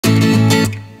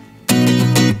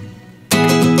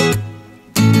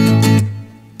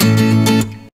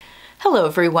Hello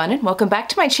everyone and welcome back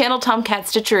to my channel Tomcat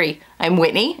Stitchery. I'm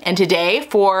Whitney and today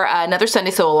for another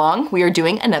Sunday Sew Along we are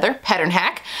doing another pattern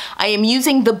hack. I am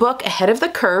using the book Ahead of the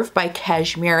Curve by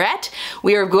Cashmerette.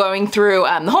 We are going through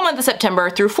the whole month of September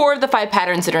through 4 of the 5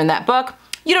 patterns that are in that book.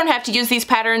 You don't have to use these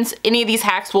patterns. Any of these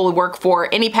hacks will work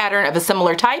for any pattern of a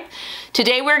similar type.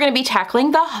 Today we're going to be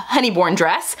tackling the Honeybourne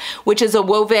dress, which is a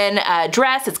woven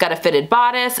dress. It's got a fitted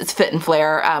bodice, it's fit and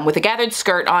flare with a gathered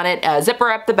skirt on it, a zipper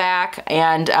up the back,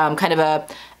 and kind of a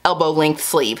elbow length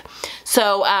sleeve.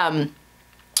 So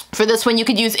for this one you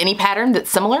could use any pattern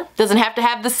that's similar. Doesn't have to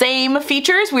have the same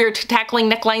features. We are tackling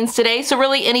necklines today, so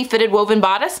really any fitted woven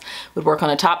bodice would work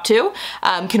on a top too.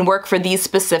 Can work for these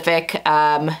specific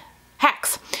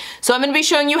hacks. So I'm going to be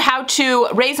showing you how to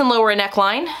raise and lower a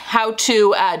neckline, how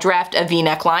to draft a V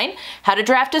neckline, how to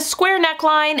draft a square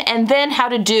neckline, and then how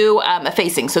to do a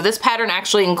facing. So this pattern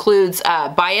actually includes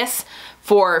bias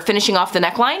for finishing off the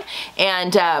neckline,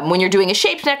 and when you're doing a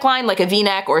shaped neckline like a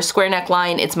V-neck or a square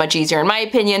neckline, it's much easier in my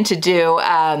opinion to do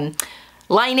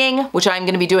lining, which I'm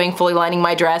going to be doing, fully lining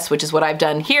my dress, which is what I've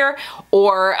done here,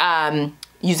 or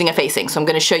using a facing. So I'm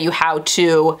going to show you how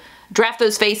to draft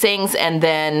those facings, and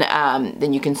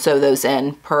then you can sew those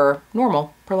in per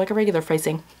like a regular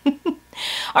facing.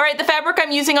 All right, the fabric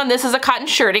I'm using on this is a cotton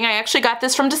shirting. I actually got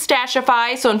this from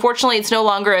Stashify, so unfortunately it's no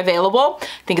longer available. I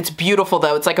think it's beautiful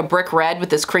though. It's like a brick red with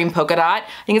this cream polka dot.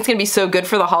 I think it's gonna be so good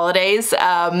for the holidays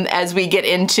as we get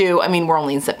into, I mean, we're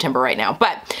only in September right now,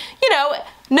 but you know,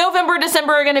 November,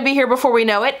 December are gonna be here before we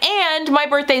know it, and my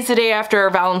birthday's the day after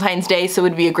Valentine's Day, so it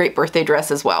would be a great birthday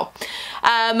dress as well.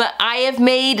 I have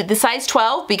made the size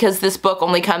 12 because this book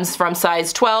only comes from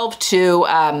size 12 to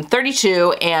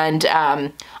 32, and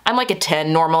I'm like a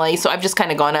 10 normally, so I've just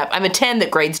kind of gone up. I'm a 10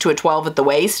 that grades to a 12 at the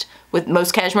waist with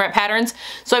most Cashmerette patterns,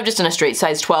 so I've just done a straight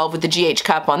size 12 with the GH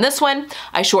cup on this one.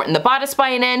 I shortened the bodice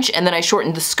by 1 inch, and then I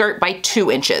shortened the skirt by 2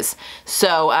 inches.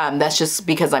 So that's just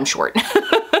because I'm short.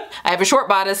 I have a short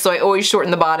bodice, so I always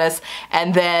shorten the bodice,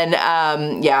 and then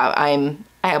yeah,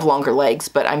 I have longer legs,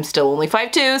 but I'm still only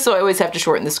 5'2", so I always have to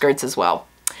shorten the skirts as well.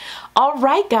 All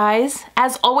right, guys,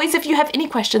 as always, if you have any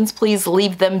questions, please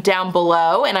leave them down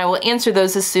below, and I will answer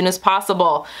those as soon as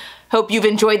possible. Hope you've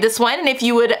enjoyed this one, and if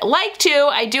you would like to,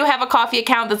 I do have a Ko-fi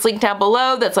account that's linked down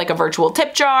below that's like a virtual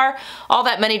tip jar. All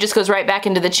that money just goes right back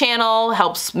into the channel,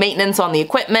 helps maintenance on the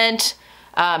equipment,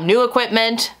 new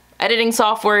equipment, editing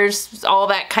softwares, all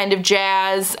that kind of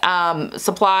jazz,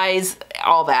 supplies,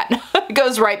 all that. It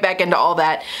goes right back into all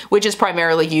that, which is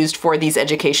primarily used for these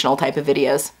educational type of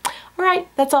videos. All right,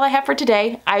 that's all I have for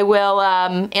today. I will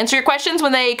answer your questions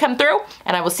when they come through,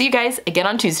 and I will see you guys again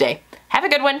on Tuesday. Have a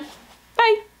good one.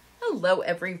 Bye. Hello,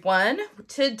 everyone.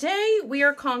 Today we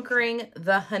are conquering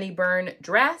the Honeybourne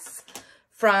dress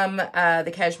from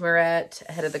the Cashmerette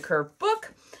Ahead of the Curve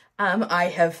book. I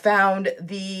have found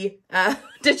the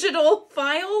digital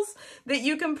files that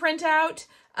you can print out.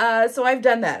 So I've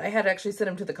done that. I had to actually send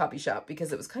them to the copy shop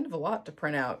because it was kind of a lot to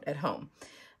print out at home.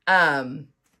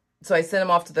 So I sent them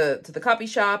off to the copy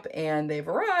shop, and they've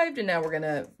arrived, and now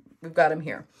we've got them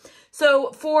here.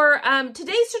 So for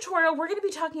today's tutorial, we're going to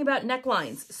be talking about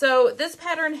necklines. So this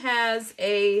pattern has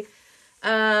a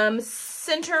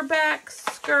center back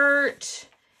skirt,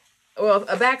 well,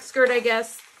 a back skirt, I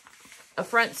guess, a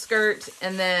front skirt,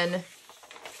 and then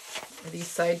these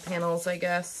side panels, I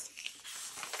guess.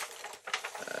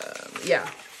 Yeah,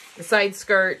 the side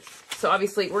skirt. So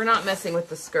obviously we're not messing with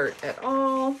the skirt at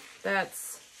all.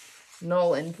 That's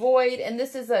null and void. And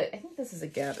this is I think this is a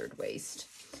gathered waist.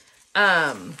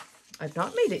 I've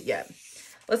not made it yet.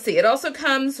 Let's see. It also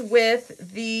comes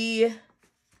with the,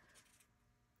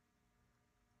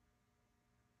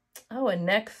 oh, a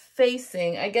neck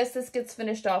facing. I guess this gets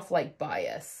finished off like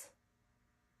bias.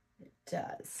 It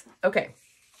does. Okay.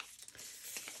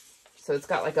 So it's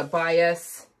got like a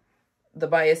bias, the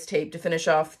bias tape to finish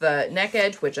off the neck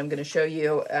edge, which I'm going to show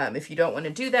you if you don't want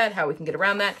to do that, how we can get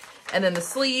around that. And then the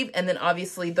sleeve, and then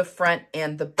obviously the front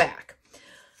and the back.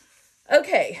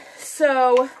 Okay,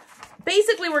 so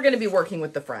basically we're going to be working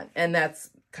with the front, and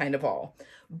that's kind of all.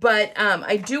 But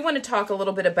I do want to talk a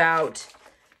little bit about,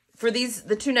 for the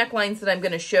 2 necklines that I'm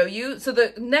going to show you. So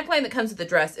the neckline that comes with the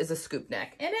dress is a scoop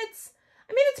neck, and it's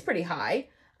pretty high.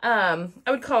 I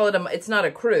would call it it's not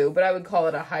a crew, but I would call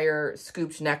it a higher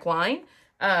scooped neckline.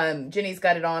 Jenny's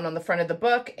got it on the front of the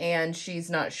book, and she's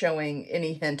not showing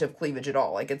any hint of cleavage at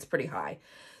all. Like, it's pretty high.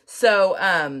 So,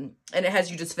 and it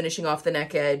has you just finishing off the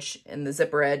neck edge and the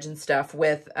zipper edge and stuff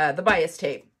with the bias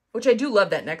tape, which I do love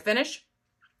that neck finish.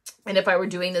 And if I were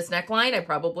doing this neckline, I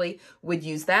probably would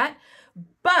use that.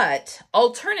 But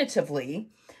alternatively,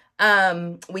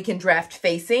 we can draft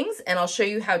facings, and I'll show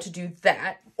you how to do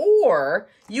that. or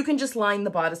you can just line the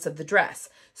bodice of the dress.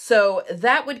 So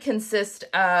that would consist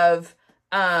of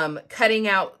cutting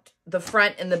out the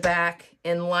front and the back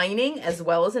in lining as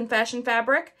well as in fashion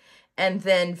fabric, and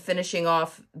then finishing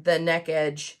off the neck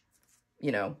edge,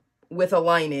 you know, with a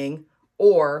lining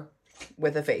or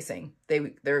with a facing.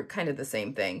 They're kind of the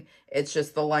same thing. It's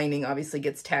just the lining obviously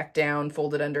gets tacked down,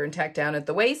 folded under and tacked down at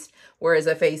the waist, whereas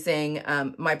a facing,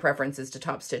 my preference is to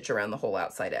top stitch around the whole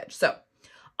outside edge. So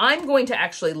I'm going to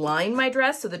actually line my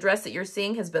dress. So the dress that you're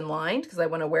seeing has been lined because I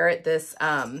want to wear it this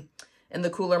in the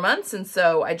cooler months, and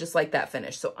so I just like that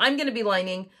finish. So I'm going to be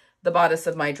lining the bodice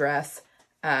of my dress,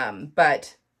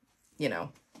 but, you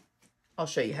know, I'll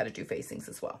show you how to do facings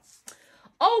as well.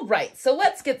 All right, so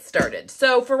let's get started.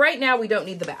 So for right now, we don't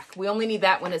need the back. We only need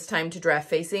that when it's time to draft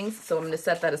facings, so I'm going to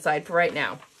set that aside for right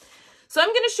now. So I'm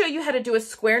going to show you how to do a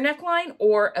square neckline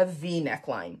or a V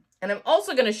neckline. And I'm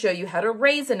also going to show you how to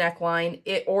raise a neckline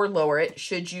or lower it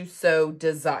should you so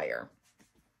desire.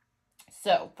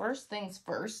 So first things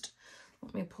first,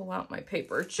 let me pull out my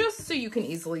paper just so you can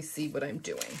easily see what I'm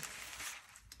doing.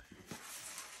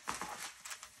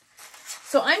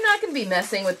 So I'm not going to be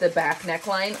messing with the back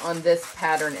neckline on this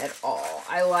pattern at all.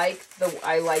 I like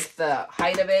the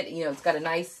height of it. You know, it's got a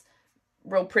nice,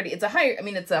 real pretty, it's a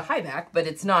high back, but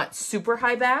it's not super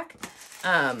high back.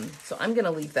 So I'm going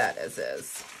to leave that as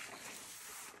is.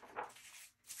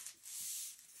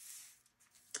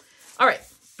 All right.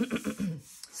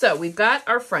 So we've got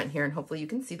our front here, and hopefully you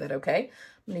can see that okay.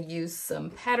 I'm going to use some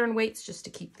pattern weights just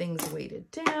to keep things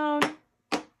weighted down.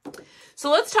 So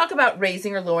let's talk about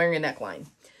raising or lowering a neckline.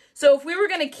 So if we were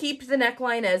going to keep the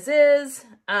neckline as is,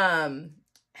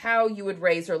 how you would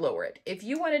raise or lower it. If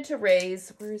you wanted to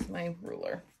raise, where's my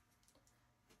ruler?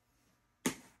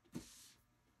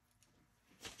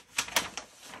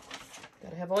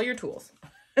 Gotta have all your tools.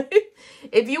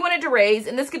 If you wanted to raise,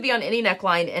 and this could be on any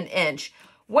neckline, an inch,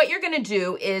 what you're going to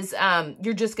do is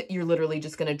you're literally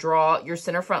just going to draw your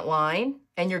center front line,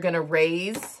 and you're going to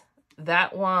raise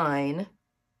that line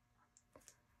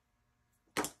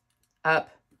up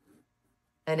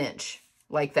an inch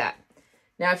like that.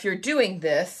 Now, if you're doing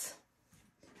this,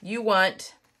 you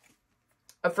want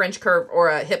a French curve or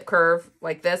a hip curve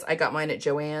like this. I got mine at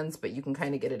Joann's, but you can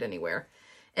kind of get it anywhere.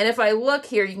 And if I look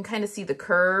here, you can kind of see the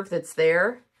curve that's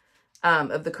there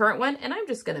of the current one. And I'm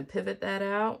just going to pivot that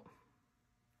out.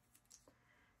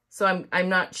 So I'm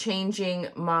not changing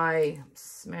my,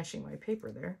 smashing my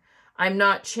paper there. I'm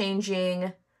not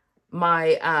changing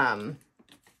my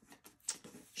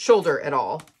shoulder at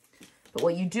all. But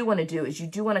what you do want to do is you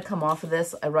do want to come off of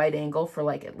this a right angle for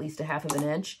like at least a half of an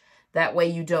inch. That way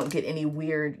you don't get any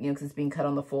weird, you know, because it's being cut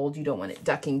on the fold. You don't want it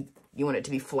ducking. You want it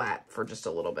to be flat for just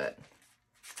a little bit.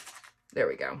 There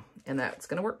we go. And that's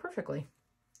going to work perfectly.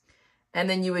 And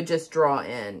then you would just draw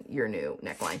in your new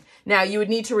neckline. Now you would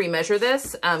need to remeasure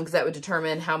this because that would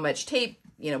determine how much tape,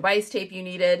 you know, bias tape you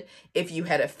needed. If you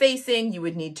had a facing, you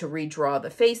would need to redraw the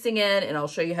facing in, and I'll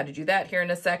show you how to do that here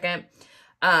in a second.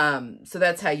 So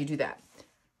that's how you do that.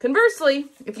 Conversely,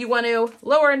 if you want to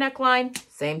lower a neckline,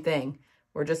 same thing.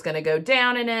 We're just going to go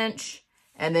down an inch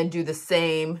and then do the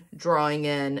same drawing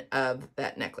in of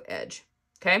that neck edge.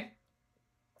 Okay.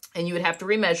 And you would have to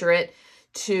remeasure it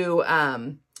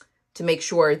to make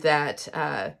sure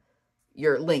that,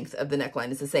 your length of the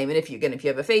neckline is the same. And if you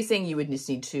have a facing, you would just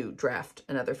need to draft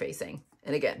another facing.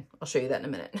 And again, I'll show you that in a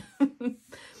minute.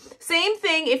 Same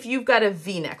thing if you've got a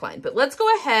V neckline, but let's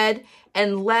go ahead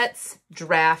and let's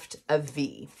draft a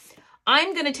V.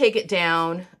 I'm going to take it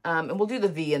down, and we'll do the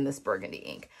V in this burgundy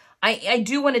ink. I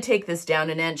do want to take this down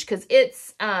an inch because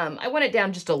it's, I want it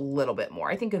down just a little bit more.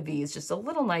 I think a V is just a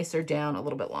little nicer down, a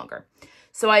little bit longer.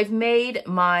 So I've made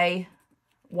my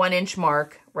 1 inch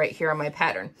mark right here on my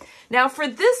pattern. Now for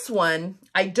this one,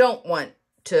 I don't want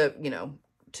to, you know,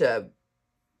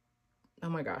 oh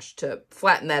my gosh, to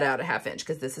flatten that out a ½ inch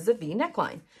because this is a V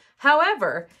neckline.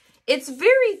 However, it's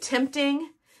very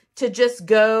tempting to just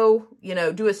go, you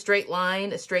know, do a straight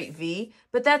line, a straight V,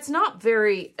 but that's not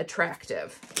very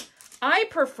attractive. I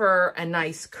prefer a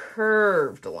nice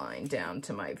curved line down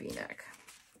to my V-neck.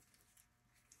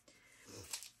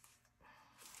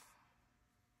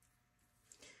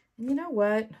 You know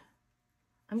what?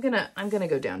 I'm gonna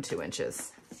go down 2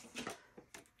 inches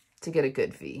to get a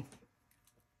good V.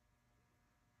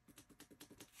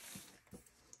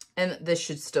 And this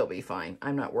should still be fine.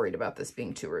 I'm not worried about this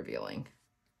being too revealing.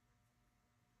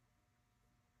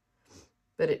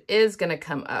 But it is gonna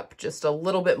come up just a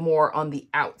little bit more on the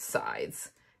outsides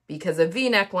because a V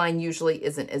neckline usually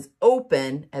isn't as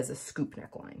open as a scoop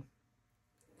neckline.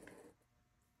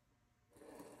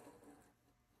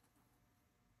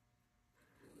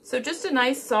 So just a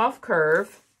nice soft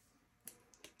curve.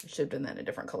 I should have done that in a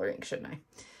different color ink, shouldn't I?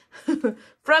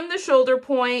 From the shoulder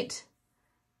point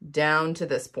down to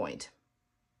this point.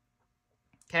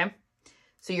 Okay.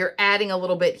 So you're adding a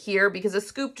little bit here because a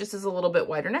scoop just is a little bit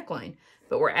wider neckline,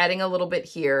 but we're adding a little bit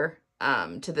here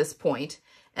to this point.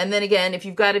 And then again, if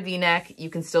you've got a V-neck, you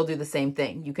can still do the same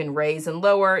thing. You can raise and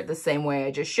lower the same way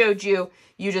I just showed you.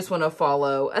 You just want to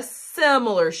follow a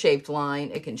similar shaped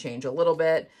line. It can change a little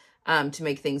bit to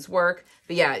make things work.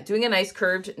 But yeah, doing a nice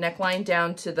curved neckline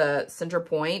down to the center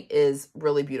point is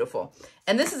really beautiful.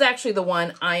 And this is actually the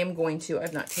one I am going to,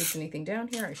 I've not taped anything down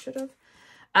here. I should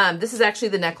have. This is actually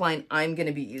the neckline I'm going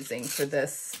to be using for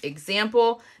this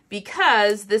example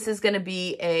because this is going to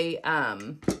be a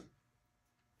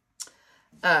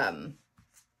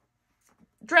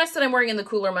dress that I'm wearing in the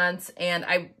cooler months, and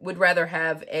I would rather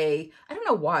have I don't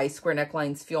know why square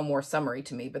necklines feel more summery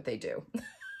to me, but they do.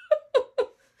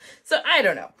 So I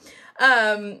don't know.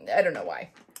 I don't know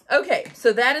why. Okay,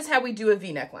 so that is how we do a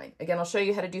V neckline. Again, I'll show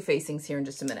you how to do facings here in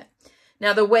just a minute.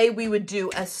 Now, the way we would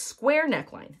do a square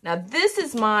neckline. Now, this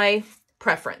is my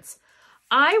preference.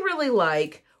 I really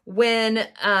like when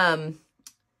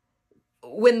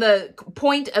the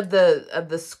point of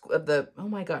the oh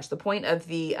my gosh, the point of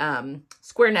the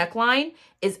square neckline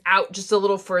is out just a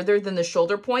little further than the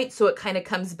shoulder point, so it kind of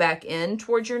comes back in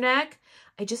towards your neck.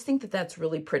 I just think that that's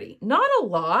really pretty. Not a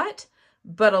lot,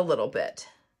 but a little bit.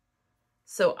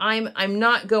 So I'm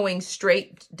not going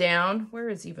straight down. Where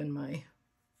is even my...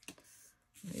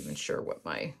 I'm not even sure what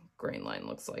my grain line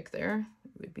looks like there.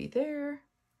 It would be there.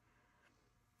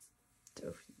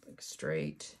 So like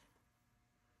straight-ish.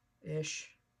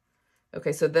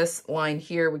 Okay, so this line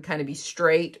here would kind of be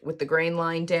straight with the grain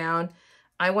line down.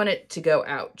 I want it to go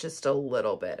out just a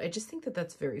little bit. I just think that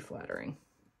that's very flattering.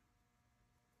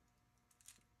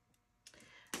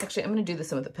 Actually, I'm going to do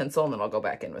this in with a pencil and then I'll go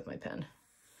back in with my pen.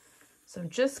 So I'm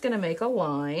just going to make a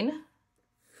line.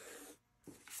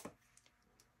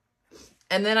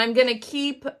 And then I'm going to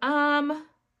keep, we'll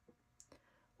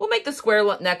make the square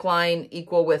neckline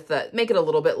equal with the, make it a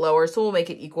little bit lower. So we'll make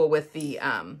it equal with the,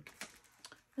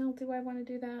 well, do I want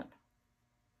to do that?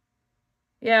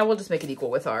 Yeah, we'll just make it equal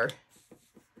with our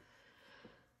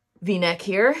V-neck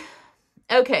here.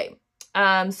 Okay.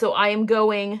 So I am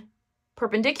going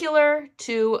perpendicular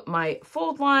to my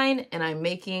fold line and I'm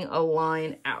making a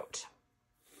line out.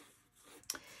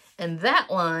 And that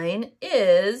line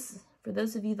is, for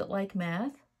those of you that like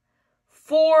math,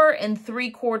 4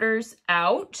 3/4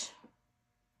 out.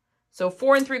 So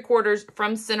 4 3/4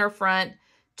 from center front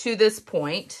to this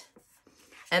point.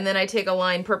 And then I take a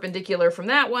line perpendicular from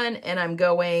that one and I'm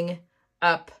going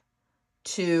up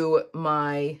to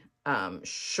my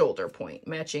shoulder point,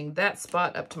 matching that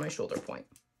spot up to my shoulder point.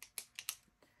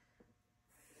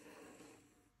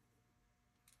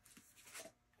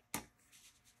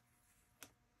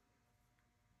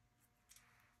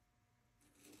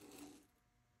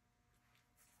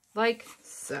 Like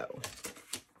so.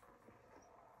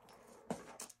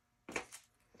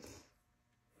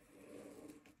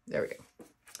 There we go.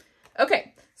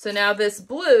 Okay, so now this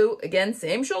blue, again,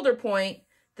 same shoulder point,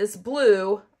 this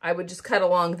blue, I would just cut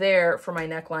along there for my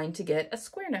neckline to get a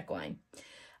square neckline.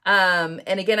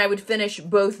 And again, I would finish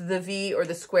both the V or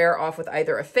the square off with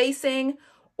either a facing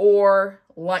or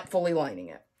fully lining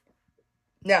it.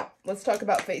 Now, let's talk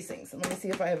about facings. And let me see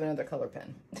if I have another color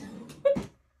pen.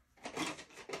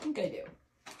 I think I do.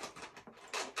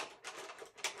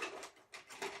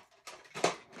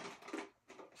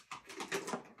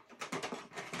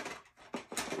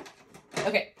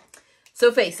 Okay,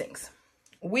 so facings.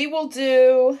 We will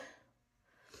do,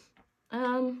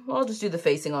 well, I'll just do the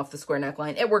facing off the square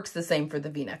neckline. It works the same for the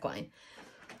V neckline.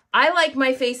 I like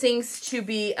my facings to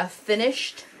be a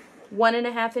finished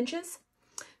 1.5 inches.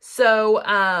 So,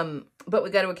 but we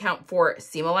got to account for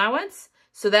seam allowance.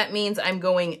 So that means I'm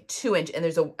going 2 inch, and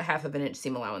there's a 1/2 inch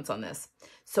seam allowance on this.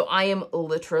 So I am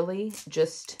literally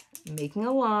just making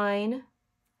a line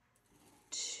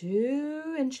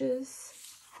 2 inches.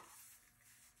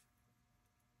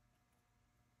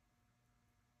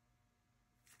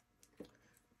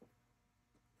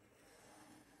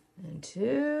 And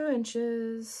 2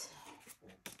 inches.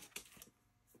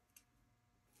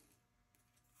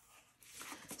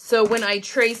 So when I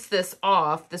trace this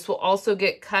off, this will also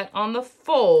get cut on the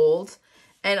fold,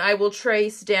 and I will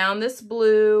trace down this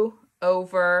blue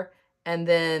over and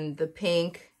then the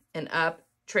pink and up,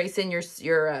 trace in your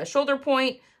shoulder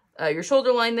point, your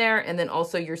shoulder line there, and then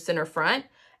also your center front.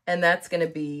 And that's going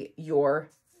to be your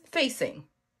facing.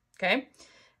 Okay.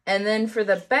 And then for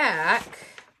the back,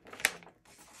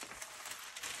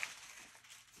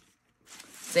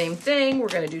 same thing. We're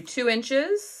going to do 2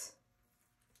 inches.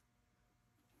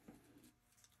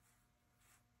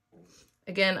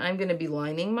 Again, I'm going to be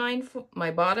lining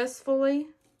my bodice fully.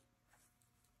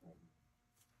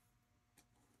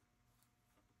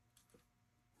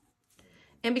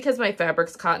 And because my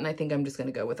fabric's cotton, I think I'm just going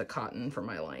to go with a cotton for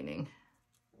my lining.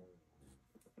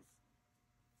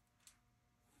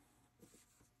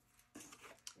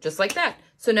 Just like that.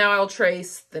 So now I'll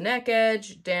trace the neck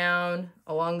edge down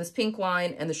along this pink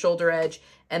line and the shoulder edge,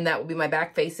 and that will be my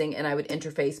back facing, and I would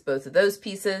interface both of those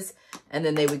pieces, and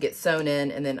then they would get sewn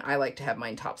in, and then I like to have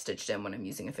mine top stitched in when I'm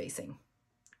using a facing.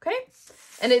 Okay?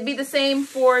 And it'd be the same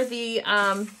for the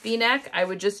V-neck. I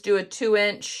would just do a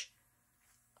 2-inch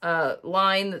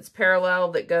line that's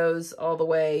parallel that goes all the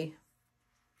way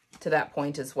to that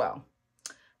point as well.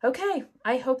 Okay,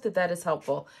 I hope that that is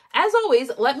helpful. As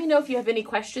always, let me know if you have any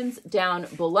questions down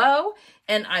below,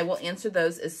 and I will answer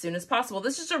those as soon as possible.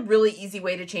 This is just a really easy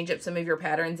way to change up some of your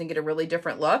patterns and get a really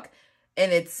different look,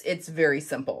 and it's very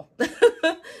simple.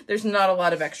 There's not a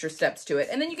lot of extra steps to it.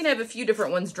 And then you can have a few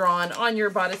different ones drawn on your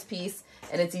bodice piece,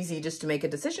 and it's easy just to make a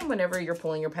decision whenever you're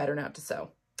pulling your pattern out to sew.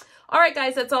 All right,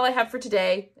 guys, that's all I have for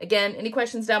today. Again, any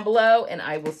questions down below, and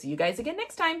I will see you guys again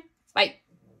next time. Bye.